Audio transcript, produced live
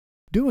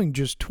Doing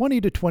just 20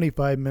 to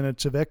 25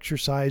 minutes of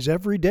exercise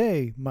every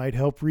day might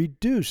help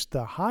reduce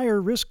the higher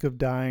risk of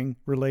dying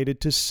related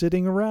to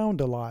sitting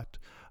around a lot,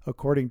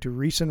 according to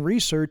recent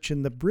research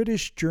in the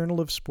British Journal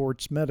of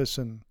Sports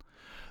Medicine.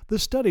 The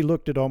study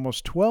looked at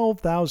almost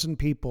 12,000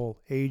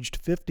 people aged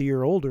 50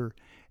 or older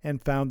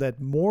and found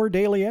that more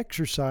daily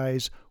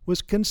exercise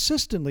was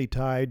consistently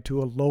tied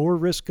to a lower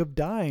risk of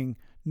dying,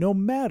 no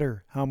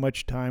matter how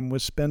much time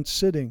was spent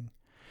sitting.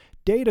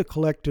 Data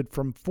collected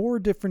from 4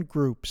 different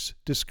groups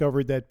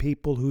discovered that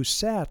people who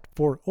sat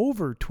for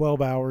over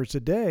 12 hours a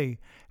day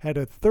had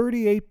a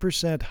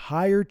 38%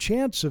 higher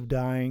chance of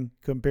dying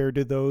compared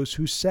to those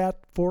who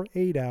sat for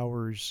 8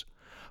 hours.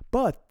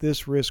 But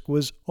this risk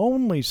was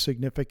only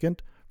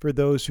significant for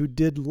those who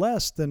did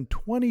less than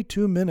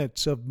 22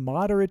 minutes of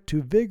moderate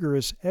to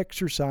vigorous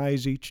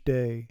exercise each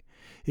day.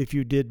 If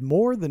you did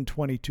more than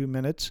 22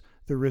 minutes,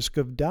 the risk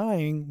of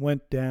dying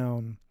went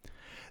down.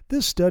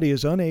 This study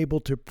is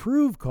unable to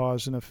prove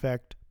cause and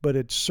effect, but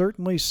it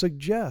certainly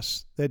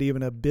suggests that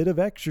even a bit of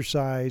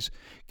exercise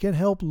can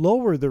help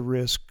lower the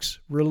risks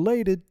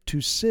related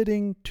to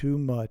sitting too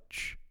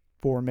much.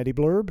 For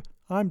MediBlurb,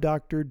 I'm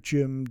Dr.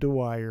 Jim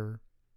Dwyer.